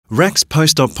RAC's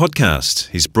Post-Op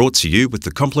podcast is brought to you with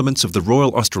the compliments of the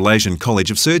Royal Australasian College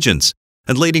of Surgeons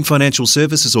and leading financial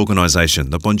services organisation,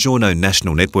 the Bongiorno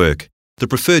National Network, the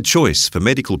preferred choice for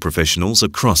medical professionals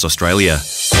across Australia.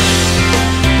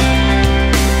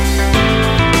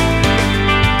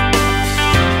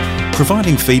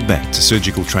 Providing feedback to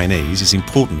surgical trainees is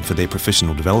important for their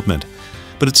professional development,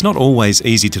 but it's not always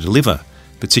easy to deliver,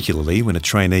 particularly when a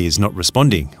trainee is not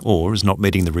responding or is not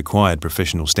meeting the required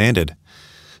professional standard.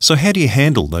 So how do you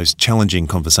handle those challenging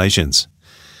conversations?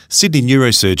 Sydney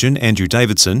neurosurgeon Andrew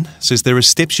Davidson says there are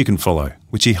steps you can follow,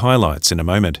 which he highlights in a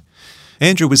moment.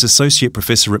 Andrew is Associate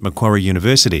Professor at Macquarie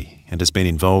University and has been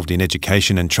involved in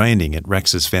education and training at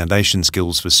RAC's Foundation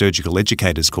Skills for Surgical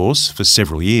Educators course for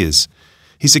several years.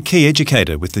 He's a key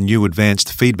educator with the new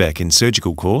Advanced Feedback in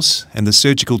Surgical course and the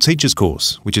Surgical Teachers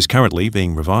course, which is currently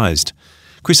being revised.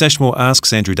 Chris Ashmore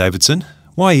asks Andrew Davidson,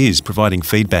 why is providing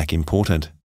feedback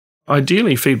important?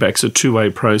 Ideally, feedback's a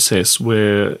two-way process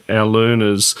where our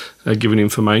learners are given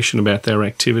information about their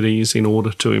activities in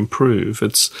order to improve.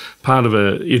 It's part of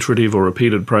an iterative or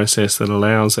repeated process that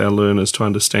allows our learners to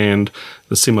understand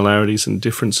the similarities and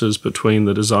differences between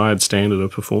the desired standard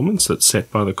of performance that's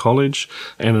set by the college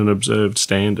and an observed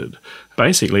standard.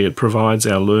 Basically, it provides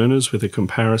our learners with a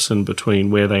comparison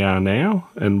between where they are now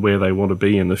and where they want to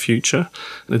be in the future.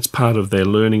 It's part of their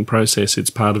learning process. It's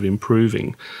part of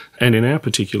improving. And in our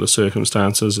particular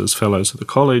circumstances as fellows of the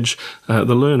college, the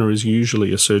learner is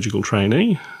usually a surgical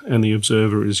trainee and the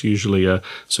observer is usually a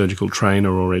surgical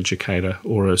trainer or educator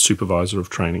or a supervisor of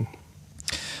training.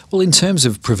 Well, in terms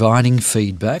of providing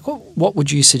feedback, what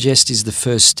would you suggest is the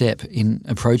first step in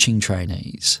approaching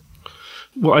trainees?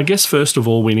 Well, I guess first of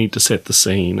all, we need to set the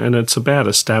scene, and it's about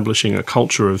establishing a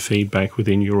culture of feedback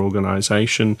within your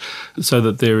organisation so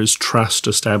that there is trust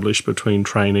established between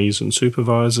trainees and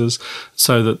supervisors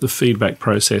so that the feedback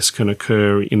process can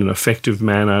occur in an effective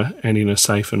manner and in a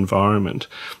safe environment.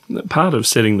 Part of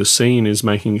setting the scene is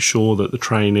making sure that the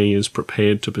trainee is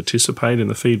prepared to participate in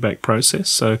the feedback process,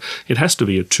 so it has to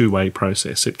be a two-way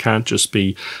process. It can't just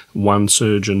be one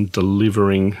surgeon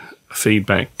delivering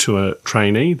feedback to a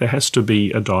trainee. There has to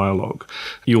be a dialogue.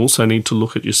 You also need to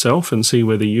look at yourself and see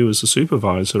whether you as a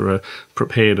supervisor are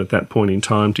prepared at that point in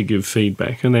time to give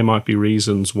feedback, and there might be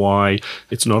reasons why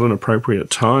it's not an appropriate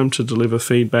time to deliver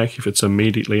feedback if it's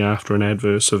immediately after an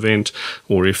adverse event,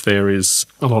 or if there is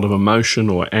a lot of emotion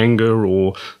or anger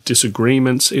or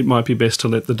disagreements. It might be best to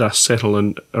let the dust settle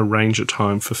and arrange a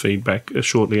time for feedback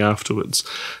shortly afterwards.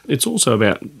 It's also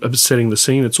about setting the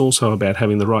scene. It's also about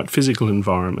having the right physical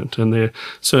environment. And there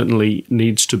certainly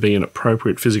needs to be an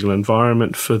appropriate physical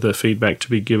environment for the feedback to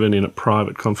be given in a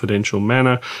private, confidential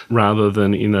manner rather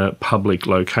than in a public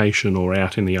location or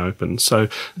out in the open. So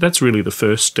that's really the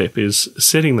first step, is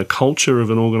setting the culture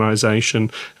of an organisation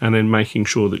and then making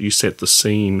sure that you set the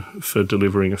scene for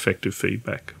delivering effective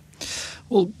feedback.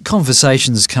 Well,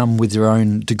 conversations come with their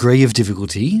own degree of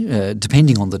difficulty,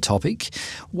 depending on the topic.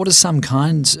 What are some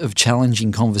kinds of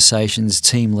challenging conversations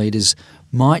team leaders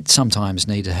might sometimes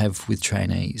need to have with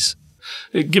trainees?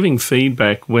 Giving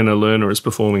feedback when a learner is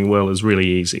performing well is really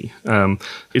easy.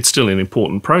 It's still an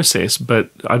important process,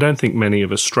 but I don't think many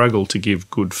of us struggle to give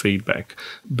good feedback.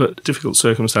 But difficult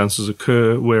circumstances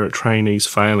occur where a trainee is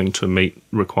failing to meet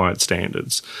required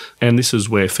standards. And this is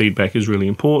where feedback is really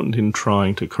important in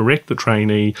trying to correct the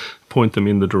trainee, point them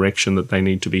in the direction that they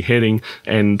need to be heading,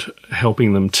 and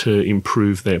helping them to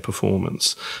improve their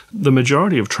performance. The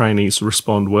majority of trainees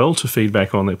respond well to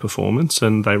feedback on their performance,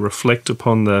 and they reflect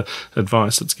upon the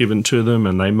advice that's given to them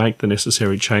and they make the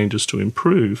necessary changes to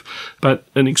improve. But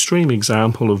an extreme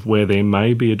example of where there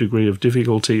may be a degree of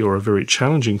difficulty or a very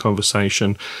challenging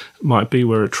conversation might be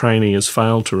where a trainee has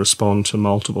failed to respond to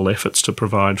multiple efforts to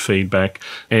provide feedback,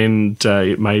 and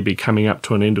it may be coming up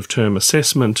to an end-of-term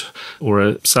assessment or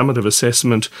a summative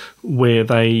assessment where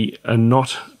they are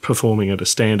not performing at a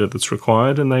standard that's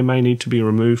required, and they may need to be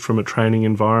removed from a training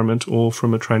environment or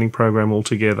from a training program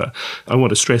altogether. I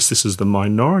want to stress this is the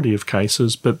minority of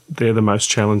cases, but they're the most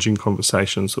challenging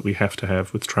conversations that we have to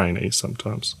have with trainees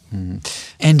sometimes.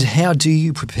 And how do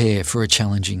you prepare for a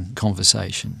challenging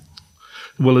conversation?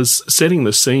 Well, as setting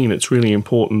the scene, it's really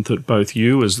important that both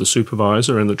you as the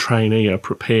supervisor and the trainee are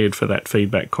prepared for that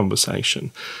feedback conversation.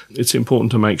 It's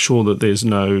important to make sure that there's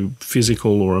no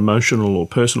physical or emotional or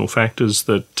personal factors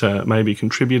that may be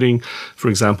contributing. For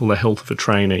example, the health of a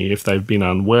trainee. If they've been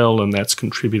unwell and that's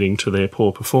contributing to their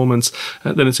poor performance,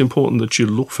 then it's important that you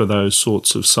look for those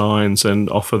sorts of signs and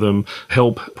offer them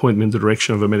help, point them in the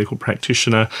direction of a medical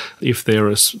practitioner. If there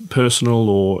are personal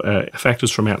or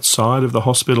factors from outside of the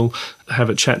hospital, have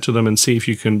a chat to them and see if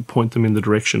you can point them in the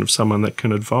direction of someone that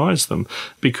can advise them,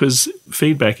 because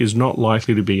feedback is not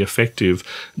likely to be effective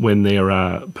when there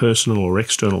are personal or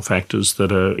external factors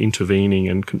that are intervening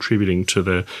and contributing to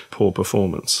the poor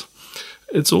performance.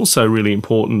 It's also really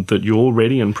important that you're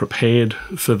ready and prepared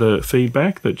for the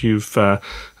feedback, that you've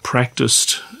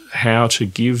practiced how to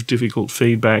give difficult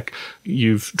feedback,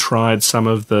 you've tried some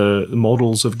of the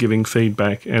models of giving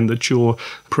feedback, and that you're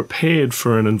prepared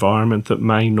for an environment that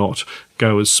may not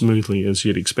go as smoothly as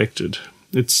you'd expected.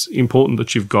 It's important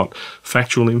that you've got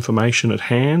factual information at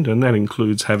hand, and that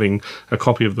includes having a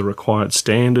copy of the required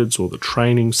standards or the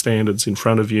training standards in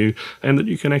front of you, and that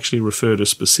you can actually refer to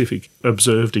specific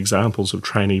observed examples of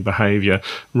trainee behaviour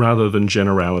rather than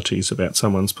generalities about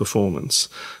someone's performance.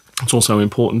 It's also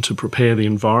important to prepare the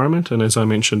environment, and as I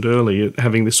mentioned earlier,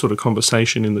 having this sort of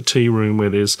conversation in the tea room where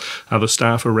there's other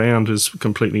staff around is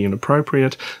completely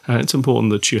inappropriate. It's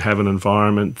important that you have an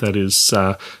environment that is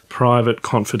private,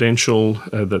 confidential,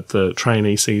 that the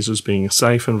trainee sees as being a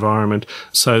safe environment,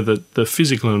 so that the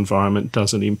physical environment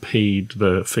doesn't impede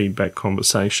the feedback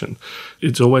conversation.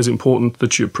 It's always important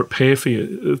that you prepare for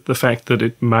the fact that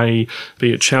it may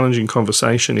be a challenging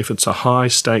conversation. If it's a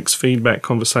high-stakes feedback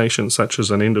conversation, such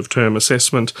as an end-of-term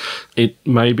assessment, it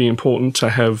may be important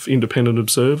to have independent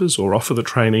observers or offer the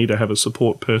trainee to have a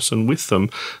support person with them.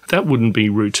 That wouldn't be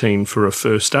routine for a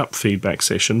first-up feedback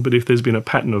session, but if there's been a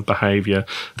pattern of behaviour,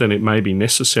 then it may be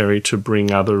necessary to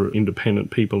bring other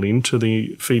independent people into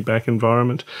the feedback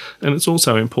environment. And it's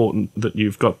also important that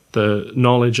you've got the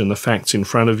knowledge and the facts in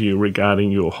front of you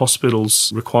regarding your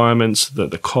hospital's requirements, that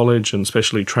the college and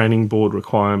especially training board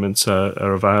requirements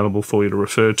are available for you to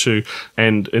refer to,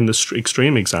 and in the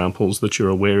extreme examples that you're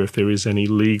aware if there is any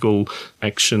legal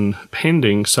action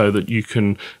pending, so that you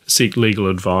can seek legal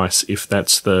advice if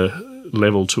that's the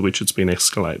level to which it's been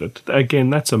escalated. Again,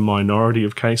 that's a minority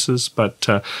of cases, but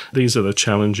these are the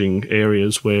challenging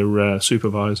areas where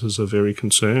supervisors are very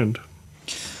concerned.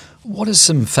 What are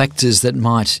some factors that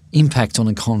might impact on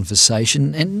a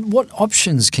conversation, and what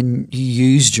options can you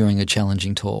use during a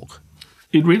challenging talk?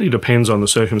 It really depends on the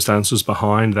circumstances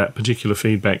behind that particular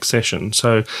feedback session.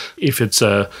 So if it's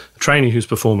a trainee who's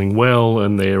performing well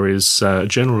and there is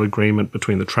general agreement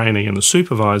between the trainee and the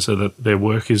supervisor that their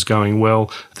work is going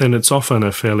well, then it's often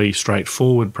a fairly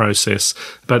straightforward process.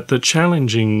 But the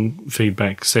challenging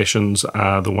feedback sessions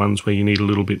are the ones where you need a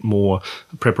little bit more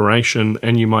preparation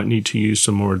and you might need to use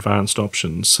some more advanced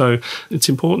options. So it's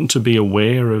important to be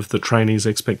aware of the trainee's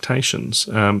expectations.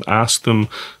 Ask them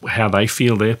how they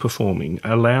feel they're performing.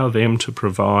 Allow them to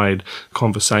provide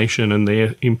conversation and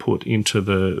their input into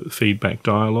the feedback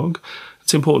dialogue.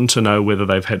 It's important to know whether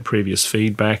they've had previous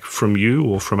feedback from you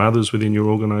or from others within your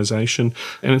organisation,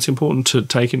 and it's important to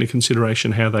take into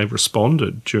consideration how they've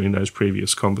responded during those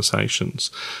previous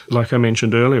conversations. Like I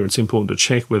mentioned earlier, it's important to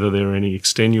check whether there are any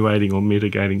extenuating or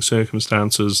mitigating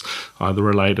circumstances, either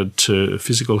related to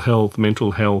physical health,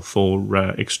 mental health, or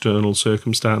external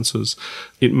circumstances.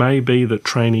 It may be that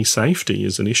trainee safety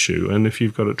is an issue, and if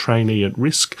you've got a trainee at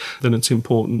risk, then it's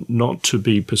important not to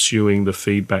be pursuing the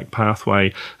feedback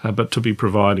pathway, but to be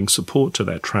providing support to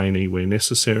that trainee where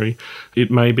necessary.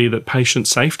 It may be that patient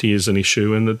safety is an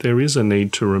issue and that there is a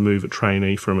need to remove a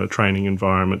trainee from a training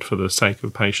environment for the sake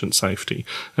of patient safety.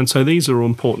 And so these are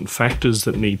important factors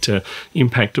that need to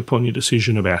impact upon your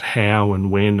decision about how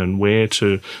and when and where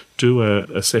to do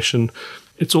a session.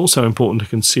 It's also important to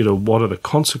consider what are the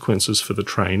consequences for the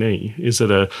trainee. Is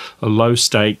it a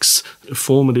low-stakes,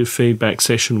 formative feedback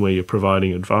session where you're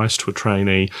providing advice to a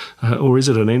trainee, or is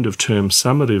it an end-of-term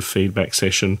summative feedback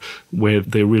session where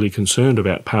they're really concerned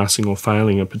about passing or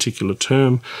failing a particular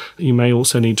term? You may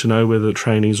also need to know whether the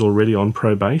trainee is already on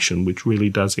probation, which really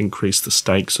does increase the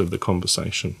stakes of the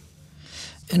conversation.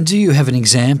 And do you have an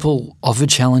example of a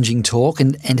challenging talk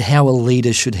and how a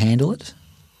leader should handle it?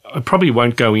 I probably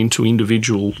won't go into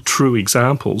individual true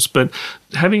examples, but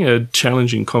having a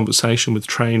challenging conversation with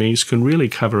trainees can really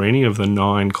cover any of the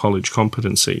 9 college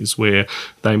competencies where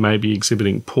they may be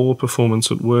exhibiting poor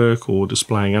performance at work or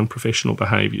displaying unprofessional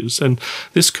behaviours. And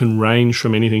this can range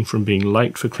from anything from being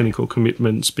late for clinical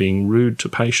commitments, being rude to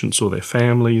patients or their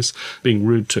families, being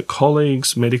rude to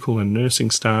colleagues, medical and nursing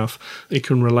staff. It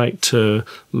can relate to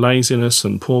laziness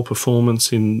and poor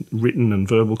performance in written and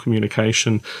verbal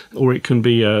communication, or it can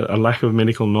be a a lack of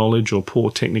medical knowledge or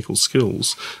poor technical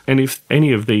skills. And if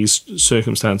any of these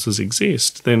circumstances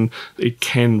exist, then it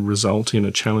can result in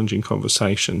a challenging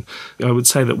conversation. I would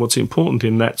say that what's important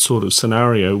in that sort of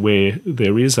scenario where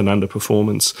there is an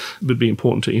underperformance would be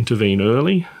important to intervene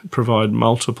early, provide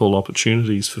multiple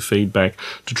opportunities for feedback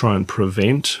to try and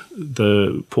prevent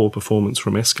the poor performance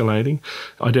from escalating,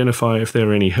 identify if there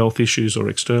are any health issues or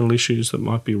external issues that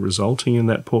might be resulting in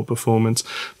that poor performance,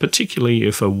 particularly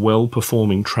if a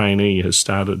well-performing trainee has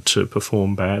started to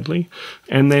perform badly,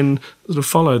 and then sort of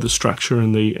follow the structure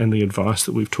and the advice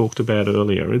that we've talked about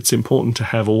earlier. It's important to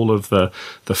have all of the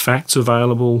facts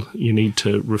available. You need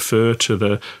to refer to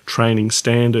the training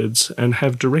standards and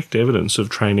have direct evidence of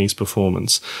trainees'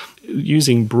 performance.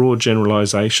 Using broad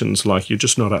generalisations like "you're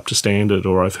just not up to standard"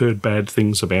 or "I've heard bad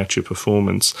things about your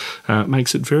performance"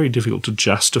 makes it very difficult to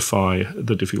justify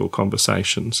the difficult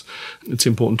conversations. It's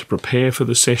important to prepare for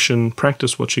the session,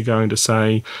 practice what you're going to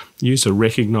say, use a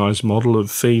recognised model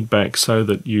of feedback so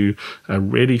that you are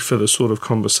ready for the sort of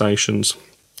conversations.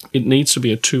 It needs to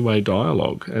be a two-way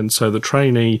dialogue, and so the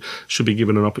trainee should be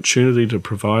given an opportunity to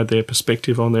provide their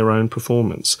perspective on their own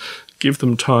performance. Give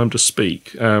them time to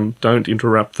speak. Don't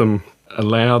interrupt them.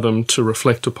 Allow them to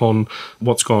reflect upon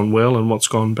what's gone well and what's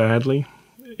gone badly.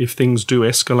 If things do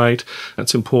escalate,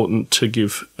 it's important to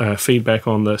give feedback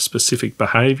on the specific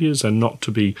behaviours and not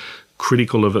to be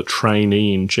critical of a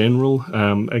trainee in general.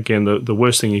 Again, the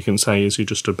worst thing you can say is you're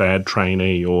just a bad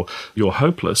trainee or you're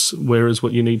hopeless, whereas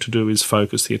what you need to do is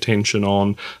focus the attention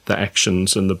on the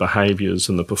actions and the behaviours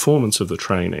and the performance of the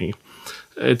trainee.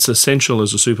 It's essential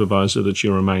as a supervisor that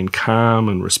you remain calm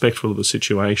and respectful of the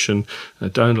situation.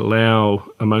 Don't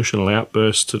allow emotional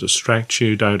outbursts to distract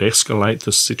you. Don't escalate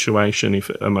the situation if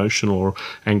emotional or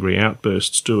angry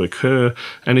outbursts do occur.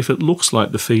 And if it looks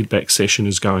like the feedback session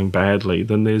is going badly,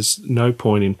 then there's no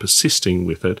point in persisting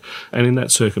with it. And in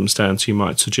that circumstance, you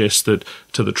might suggest that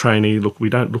to the trainee, look, we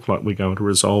don't look like we're going to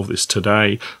resolve this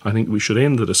today. I think we should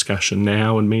end the discussion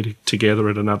now and meet together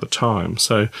at another time.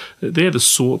 So they're the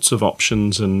sorts of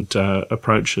options and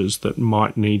approaches that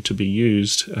might need to be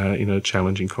used in a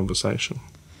challenging conversation.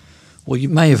 Well, you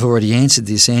may have already answered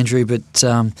this, Andrew, but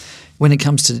when it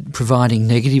comes to providing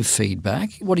negative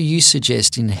feedback, what do you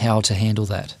suggest in how to handle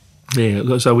that?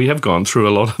 Yeah, so we have gone through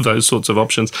a lot of those sorts of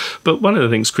options. But one of the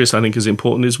things, Chris, I think is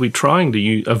important is we're trying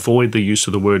to avoid the use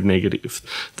of the word negative.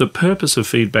 The purpose of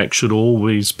feedback should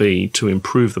always be to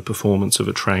improve the performance of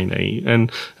a trainee.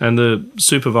 And the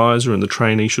supervisor and the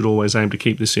trainee should always aim to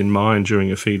keep this in mind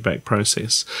during a feedback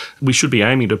process. We should be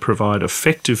aiming to provide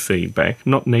effective feedback,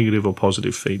 not negative or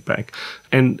positive feedback.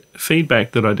 And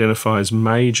feedback that identifies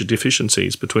major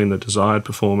deficiencies between the desired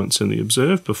performance and the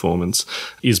observed performance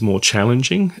is more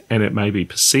challenging, and it may be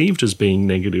perceived as being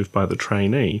negative by the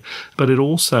trainee, but it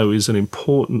also is an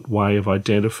important way of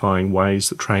identifying ways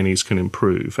that trainees can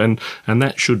improve. And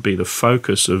that should be the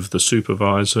focus of the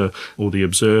supervisor or the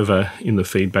observer in the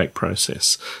feedback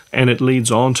process. And it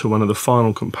leads on to one of the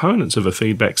final components of a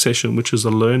feedback session, which is a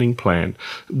learning plan.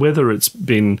 Whether it's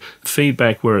been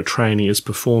feedback where a trainee is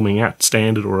performing at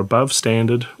standard or above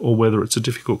standard, or whether it's a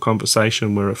difficult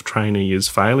conversation where a trainee is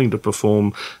failing to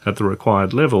perform at the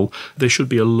required level, there should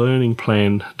be a learning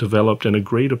plan developed and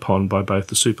agreed upon by both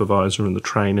the supervisor and the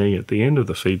trainee at the end of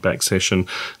the feedback session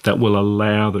that will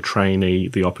allow the trainee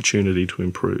the opportunity to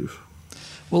improve.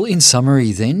 Well, in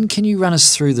summary then, can you run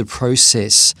us through the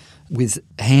process with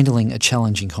handling a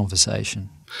challenging conversation?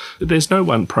 There's no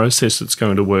one process that's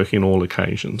going to work in all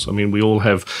occasions. I mean, we all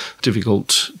have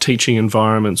difficult teaching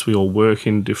environments, we all work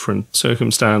in different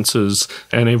circumstances,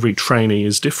 and every trainee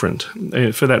is different.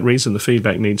 For that reason, the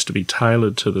feedback needs to be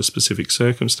tailored to the specific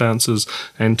circumstances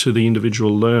and to the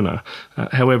individual learner.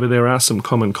 However, there are some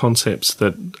common concepts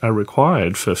that are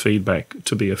required for feedback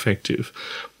to be effective.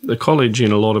 The college,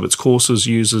 in a lot of its courses,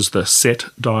 uses the set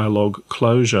dialogue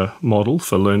closure model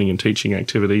for learning and teaching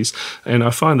activities, and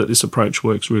I find that this approach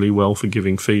works really well for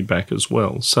giving feedback as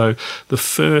well. So the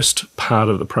first part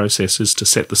of the process is to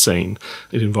set the scene.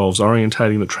 It involves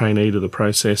orientating the trainee to the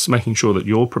process, making sure that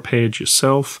you're prepared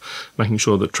yourself, making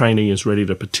sure the trainee is ready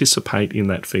to participate in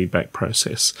that feedback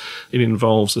process. It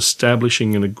involves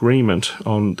establishing an agreement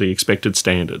on the expected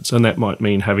standards, and that might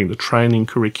mean having the training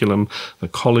curriculum, the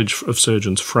College of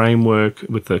Surgeons framework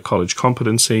with the college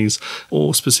competencies,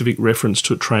 or specific reference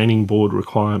to training board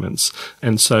requirements.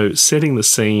 And so setting the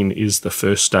scene is the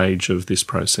first stage of this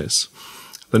process.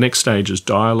 The next stage is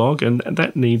dialogue, and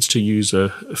that needs to use a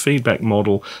feedback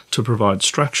model to provide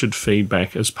structured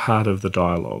feedback as part of the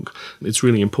dialogue. It's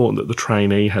really important that the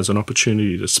trainee has an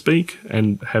opportunity to speak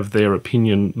and have their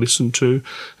opinion listened to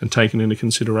and taken into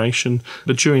consideration.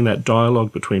 But during that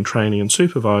dialogue between trainee and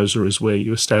supervisor is where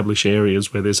you establish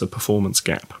areas where there's a performance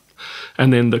gap.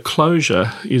 And then the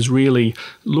closure is really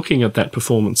looking at that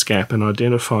performance gap and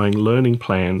identifying learning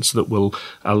plans that will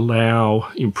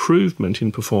allow improvement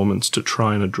in performance to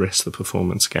try and address the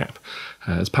performance gap.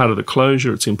 As part of the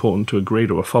closure, it's important to agree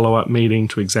to a follow-up meeting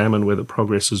to examine whether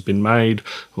progress has been made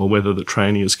or whether the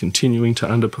trainee is continuing to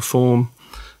underperform.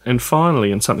 And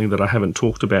finally, and something that I haven't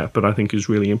talked about but I think is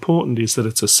really important, is that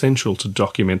it's essential to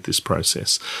document this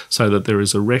process so that there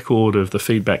is a record of the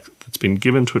feedback that's been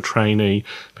given to a trainee,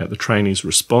 about the trainee's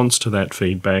response to that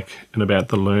feedback, and about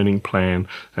the learning plan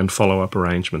and follow-up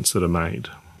arrangements that are made.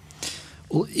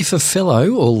 Well, if a fellow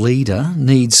or leader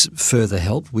needs further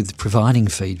help with providing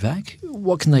feedback,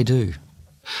 what can they do?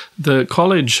 The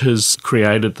college has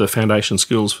created the Foundation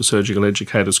Skills for Surgical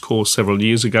Educators course several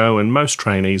years ago, and most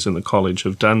trainees in the college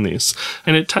have done this.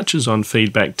 And it touches on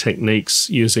feedback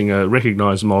techniques using a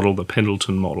recognised model, the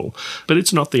Pendleton model. But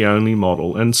it's not the only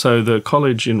model. And so the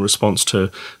college, in response to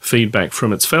feedback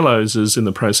from its fellows, is in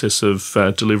the process of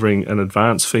delivering an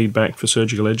advanced feedback for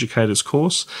surgical educators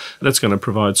course. That's going to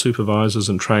provide supervisors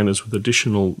and trainers with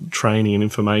additional training and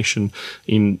information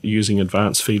in using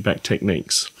advanced feedback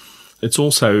techniques. It's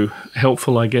also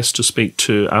helpful, I guess, to speak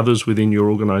to others within your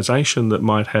organisation that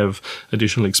might have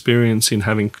additional experience in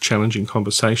having challenging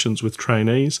conversations with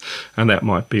trainees, and that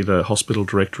might be the hospital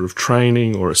director of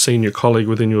training or a senior colleague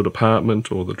within your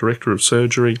department or the director of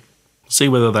surgery. See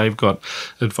whether they've got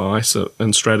advice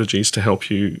and strategies to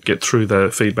help you get through the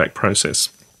feedback process.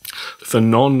 For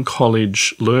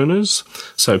non-college learners,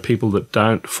 so people that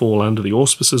don't fall under the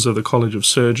auspices of the College of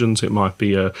Surgeons, it might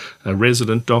be a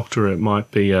resident doctor, it might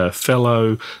be a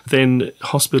fellow, then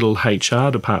hospital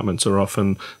HR departments are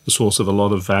often the source of a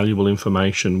lot of valuable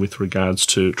information with regards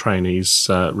to trainees'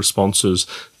 responses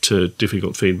to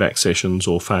difficult feedback sessions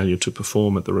or failure to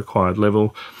perform at the required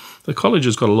level. The college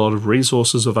has got a lot of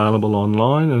resources available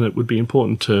online, and it would be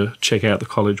important to check out the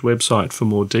college website for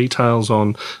more details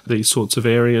on these sorts of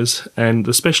areas, and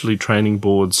especially training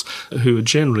boards who are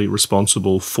generally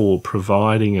responsible for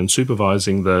providing and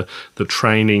supervising the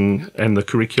training and the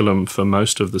curriculum for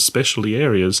most of the specialty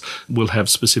areas will have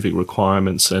specific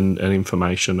requirements and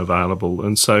information available.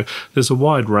 And so there's a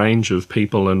wide range of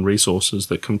people and resources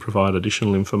that can provide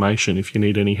additional information if you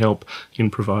need any help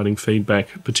in providing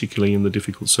feedback, particularly in the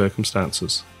difficult circumstances.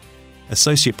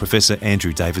 Associate Professor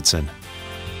Andrew Davidson.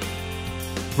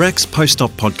 RAC's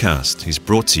Post-Op podcast is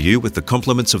brought to you with the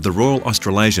compliments of the Royal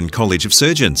Australasian College of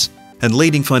Surgeons and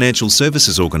leading financial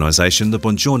services organisation, the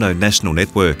Buongiorno National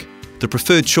Network, the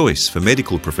preferred choice for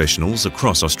medical professionals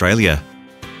across Australia.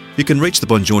 You can reach the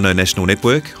Buongiorno National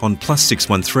Network on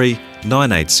 +613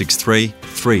 9863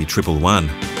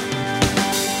 3111.